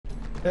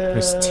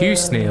There's 2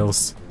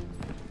 snails.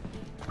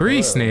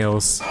 3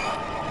 snails.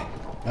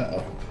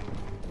 Uh-oh.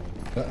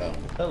 Uh-oh.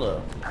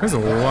 Hello. There's a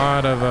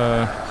lot of,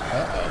 Uh-oh.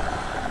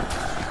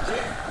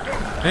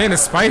 And a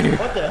spider.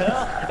 What the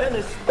hell? And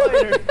a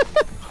spider.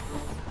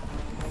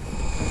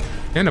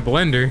 And a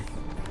blender.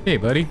 Hey,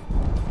 buddy.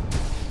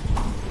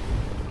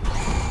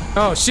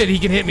 Oh, shit, he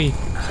can hit me.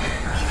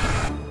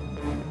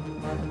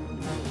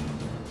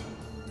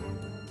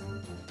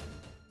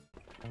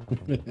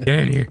 Get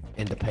in here.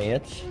 In the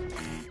pants.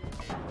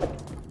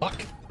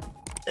 Fuck.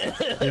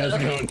 How's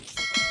it going?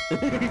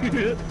 What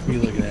are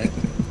you looking at?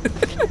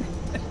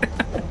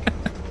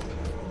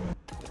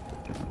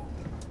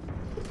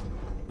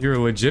 You're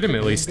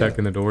legitimately stuck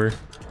in the door.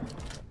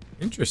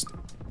 Interesting.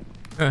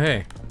 Oh,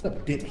 hey. What's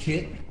up,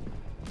 dipshit?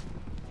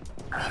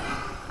 Yeah,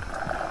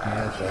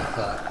 that's what I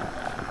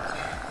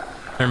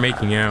thought. They're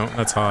making out.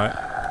 That's hot.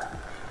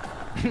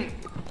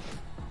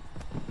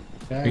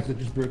 Guys, I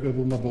just broke up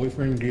with my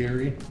boyfriend,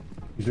 Gary.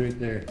 He's right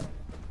there.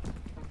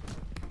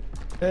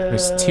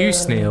 There's 2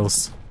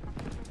 snails.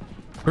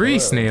 3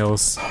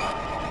 snails.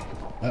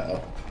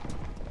 Uh-oh.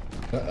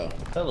 Uh-oh.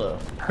 Hello.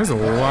 There's a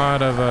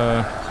lot of,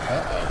 Uh-oh.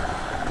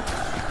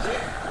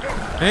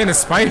 And a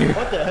spider.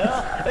 What the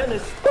hell? And a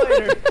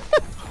spider.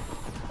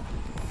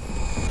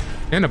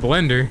 And a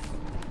blender.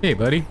 Hey,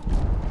 buddy.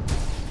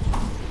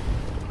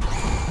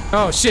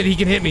 Oh, shit, he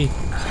can hit me.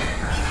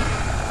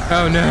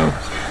 Oh, no.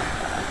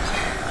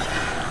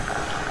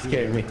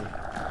 Scared me.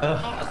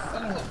 Oh,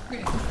 son of a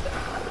bitch.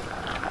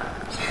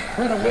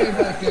 Run away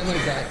back there,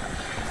 little guy.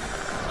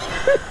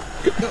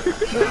 No,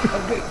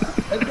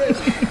 I'm good.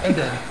 I'm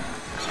dead.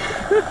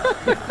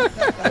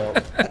 No,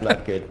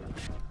 not good.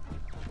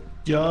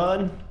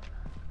 John.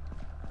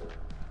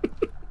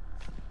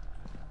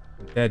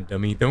 Dead,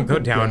 dummy. Don't go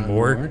down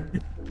more.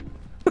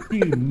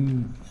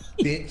 You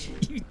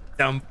bitch. You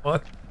dumb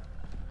fuck.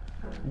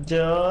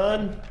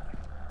 John.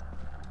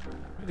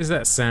 What is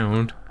that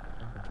sound?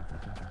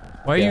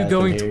 Why are Yeah, you I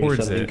going can hear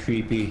towards something it?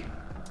 creepy.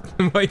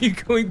 Why are you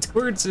going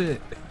towards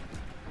it?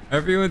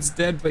 Everyone's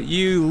dead but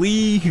you.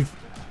 Leave.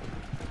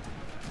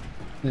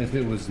 If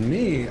it was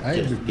me,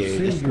 I'd Just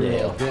give it a assume you were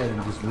all snail. dead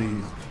and just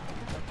leave.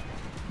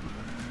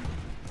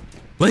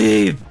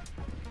 Leave.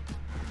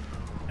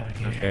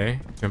 Okay,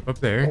 jump up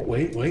Oh, there.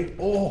 wait.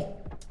 Oh.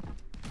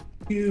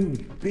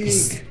 Huge,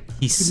 big.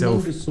 He's so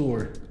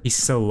Dinosaur. he's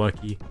so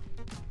lucky.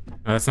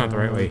 Oh, that's not the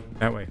right way.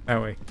 That way.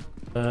 That way.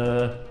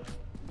 Can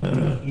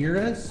you hear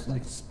us,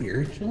 like,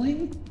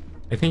 spiritually?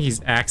 I think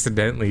he's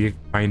accidentally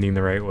finding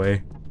the right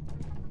way.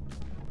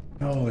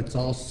 No, it's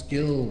all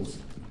skills.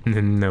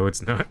 No,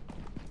 it's not.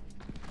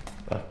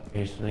 Fuck,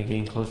 here's something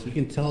getting closer. You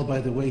can tell by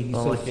the way he's I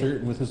so don't like it.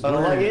 certain with his I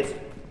don't like words.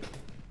 it.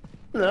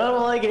 No, I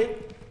don't like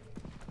it.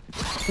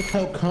 Look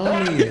how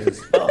calm he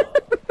is.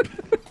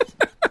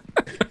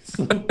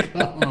 So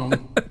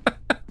calm.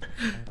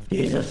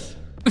 Jesus.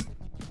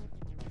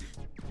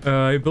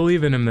 I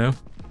believe in him though.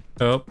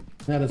 Oh,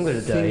 Not a I'm gonna die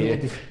single...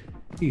 here.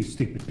 You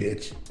stupid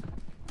bitch.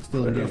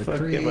 Still Where near the the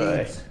fuck am I?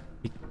 crates.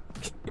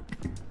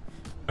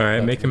 all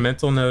right. Make a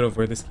mental note of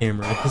where this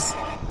camera is. He's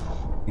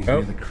Oh.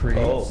 near the crates.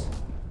 Oh.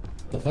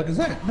 The fuck is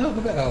that? No,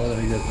 go back. Oh,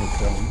 he doesn't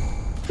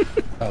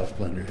film. Oh,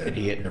 Splendor.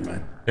 Idiot. Never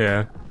mind.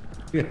 Yeah.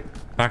 Yeah.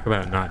 Talk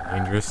about not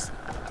dangerous.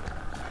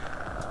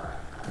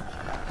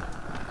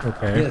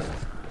 Okay. Yes.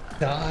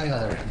 Die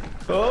already.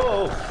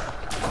 Oh.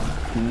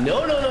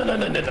 No.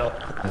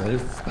 Oh,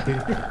 there's the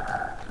spider.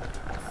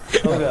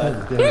 Oh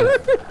god.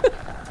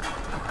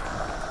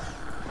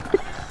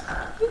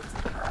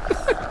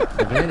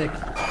 Panic.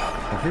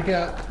 Don't freak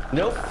out.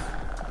 Nope.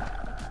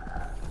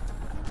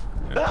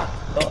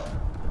 Ah. Oh.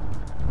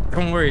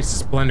 Don't worry, it's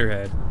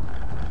Splenderhead.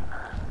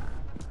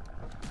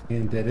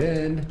 And dead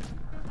end.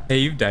 Hey,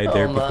 you've died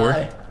there Oh before.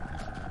 my.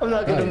 I'm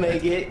not gonna Oh, yeah.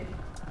 make it.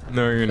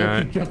 No, you're Don't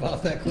not. you jump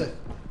off that cliff.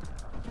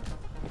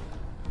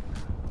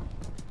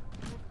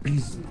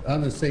 He's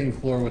on the same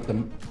floor with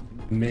the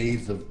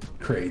maze of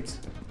crates.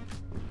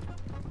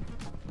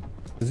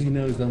 Does he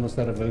know he's almost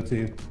out of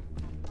O2?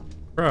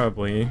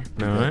 Probably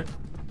not.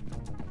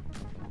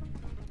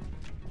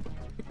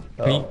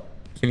 Oh.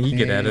 Can he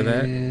get out of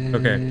that?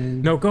 Okay.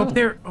 And- No, go Oh. up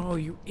there. Oh,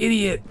 you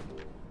idiot.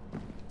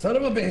 Son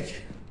of a bitch!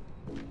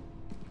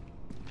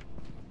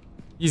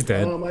 He's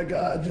dead. Oh my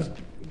god, just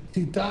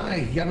to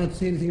die. I don't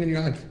see anything on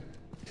your eyes.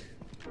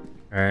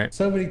 All right.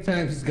 So many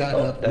times he's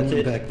gotten Oh, up that's and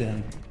went it. back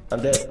down.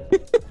 I'm dead.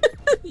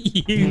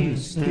 You. You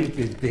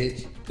stupid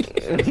bitch.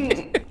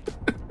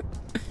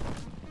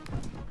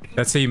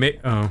 That's how you make.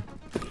 Oh. All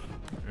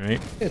right.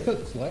 Yeah,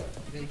 foot slap.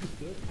 Yeah, you can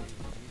do it.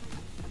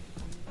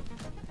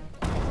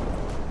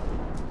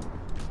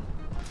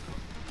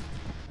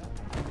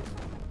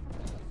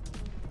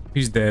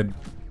 Who's dead?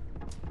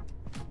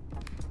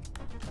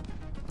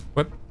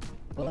 What?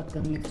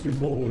 Welcome to your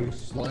boy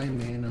Slime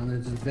Man on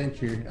his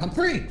adventure. I'm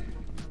free!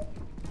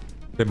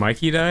 Did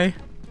Mikey die?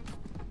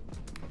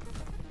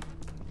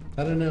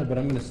 I don't know, but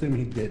I'm gonna assume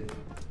he did.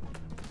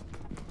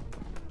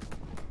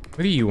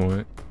 What do you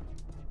want?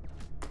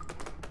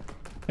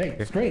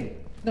 Hey, straight.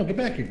 No, get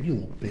back here, you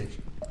little bitch.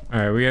 All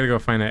right, we gotta go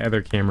find that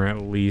other camera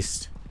at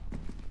least.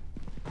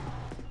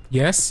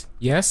 Yes.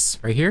 Yes.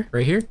 Right here.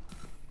 Right here.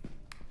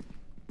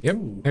 Yep.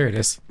 Ooh. There it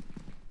is.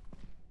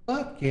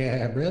 Fuck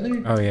yeah,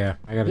 brother. Oh yeah.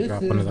 I gotta This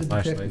drop is one of the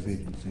detective flashlights.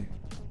 agency.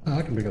 Oh,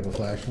 I can pick up a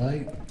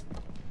flashlight.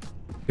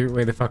 Get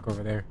way the fuck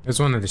over there. There's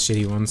one of the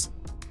shitty ones.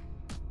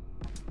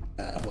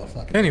 Ah, well,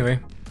 fuck it. Anyway.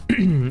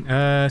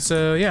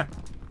 So yeah.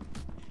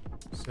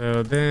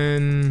 So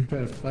then. Try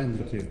to find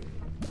the two.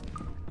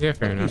 Yeah,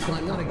 fair enough.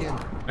 Slime, not again.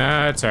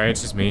 It's alright.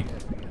 It's just me.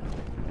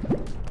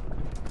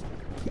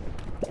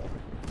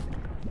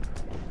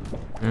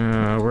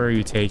 Where are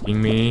you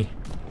taking me?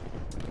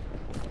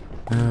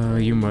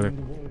 You mother.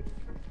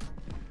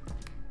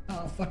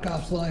 Oh, fuck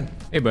off, slime.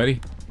 Hey,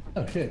 buddy.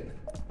 Oh, shit.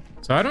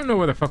 So I don't know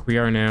where the fuck we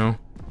are now.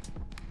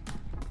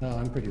 No,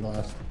 I'm pretty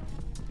lost.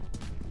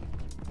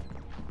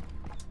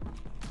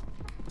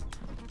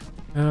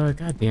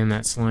 God damn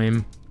that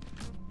slime.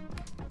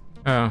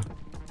 Oh,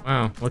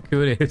 wow. Look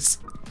who it is.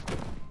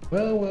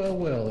 Well, well,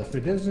 well. If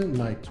it isn't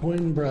my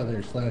twin brother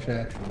 /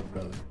 actual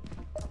brother.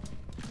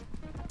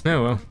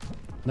 Oh, well.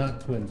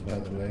 Not twins, by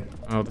the way.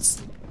 Oh,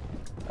 this...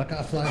 Fuck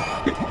off,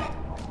 slime.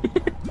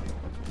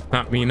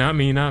 Not me, not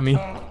me, not me. Oh,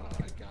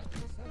 my God. You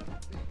son of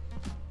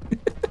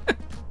a bitch.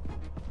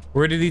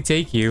 Where did he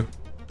take you?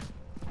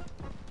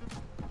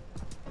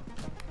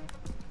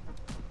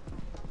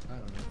 I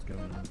don't know what's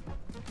going on.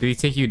 Did he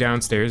take you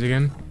downstairs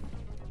again?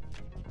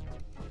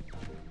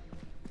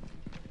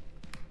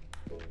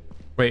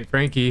 Wait,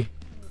 Frankie.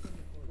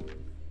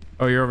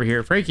 Oh, you're over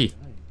here. Frankie!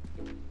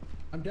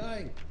 I'm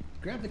dying.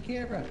 Grab the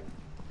camera.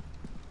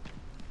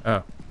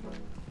 Oh.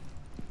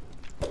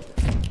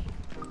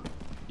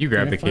 You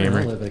grab the Can't find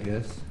camera. Olive, I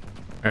guess.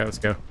 Alright, let's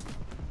go.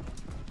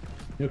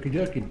 Yoki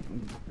dokie.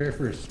 Prepare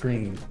for a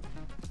scream.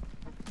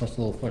 Plus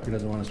the little fucker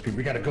doesn't want to scream.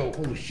 We gotta go.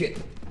 Holy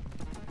shit.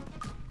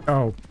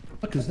 Oh.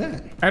 What is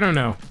that? I don't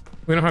know.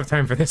 We don't have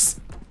time for this.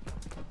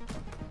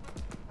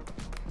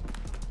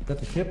 Is that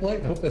the ship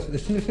light? I hope that's the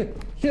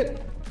ship.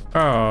 Shit.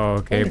 Oh,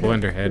 okay. Good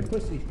Blenderhead.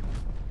 pussy.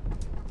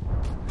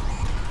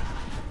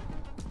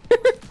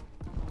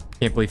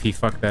 Can't believe he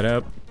fucked that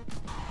up.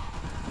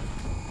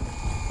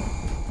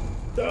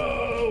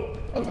 No.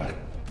 Oh, God.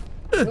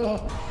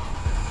 Oh.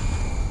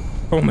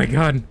 Oh my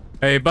god.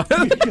 Hey, bud.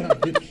 God,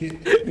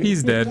 dipshit.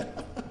 He's dead.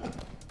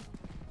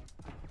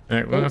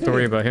 Alright, we don't have to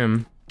worry about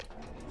him.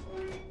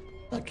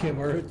 Okay,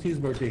 Moritz, he's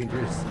more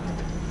dangerous.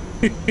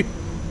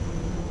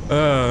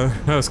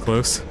 That was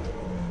close.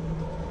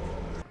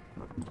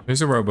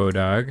 There's a robo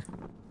dog.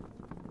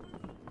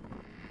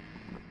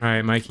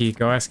 Alright, Mikey,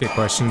 go ask it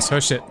questions. Oh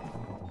shit.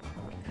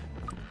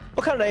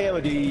 What kind of ammo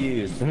do you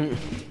use?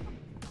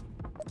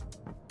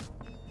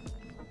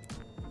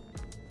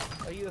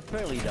 Are you a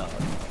friendly dog?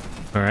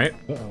 Alright.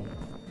 Uh-oh.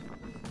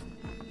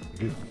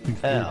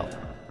 Ow.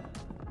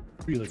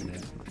 What are you looking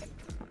at?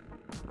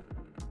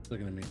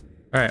 Looking at me.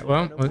 Alright,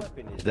 well, What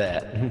weapon is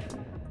that?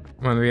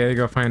 come on, we gotta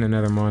go find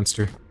another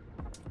monster.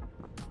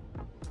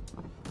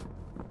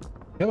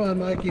 Come on,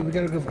 Mikey, we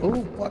gotta go.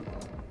 Oh, fuck.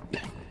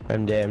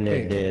 I'm damn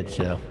near Hey. dead,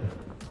 so.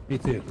 Me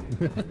too.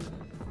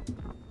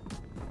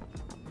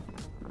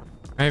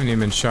 I haven't even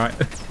been shot.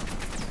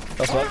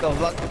 Oh fuck, oh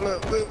fuck.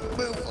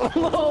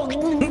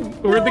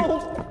 Move.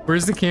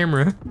 Where's the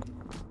camera?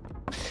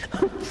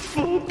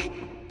 Fuck.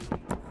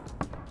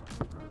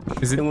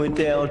 Is It it? went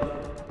down.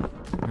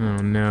 Oh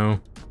no.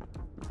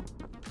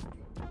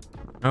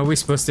 How are we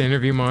supposed to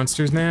interview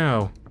monsters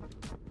now?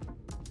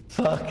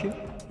 Fuck.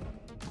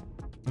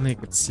 Only I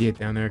could see it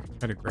down there. I could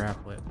try to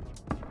grapple it.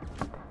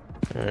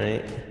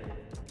 Alright.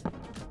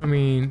 I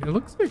mean, it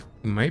looks like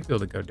we might be able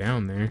to go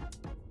down there.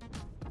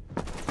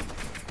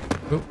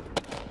 Oh.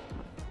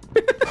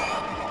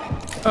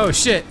 Oh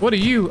shit, what are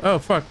you? Oh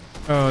fuck.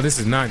 Oh, this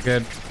is not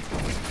good.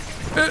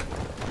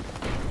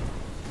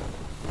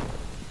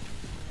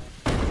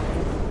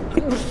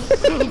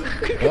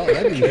 Well,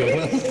 that didn't go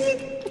well.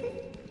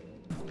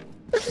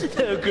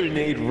 That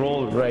grenade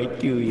rolled right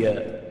through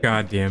you.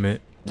 God damn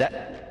it.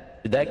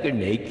 Did that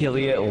grenade kill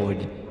you or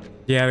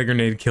Yeah, the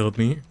grenade killed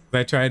me.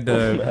 I tried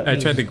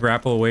to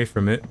grapple away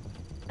from it.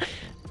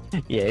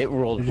 yeah, it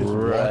rolled You're just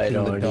right watching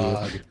the on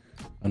dog you.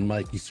 on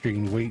Mikey's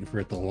screen, waiting for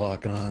it to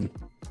lock on.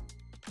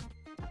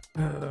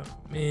 Oh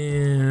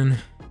man.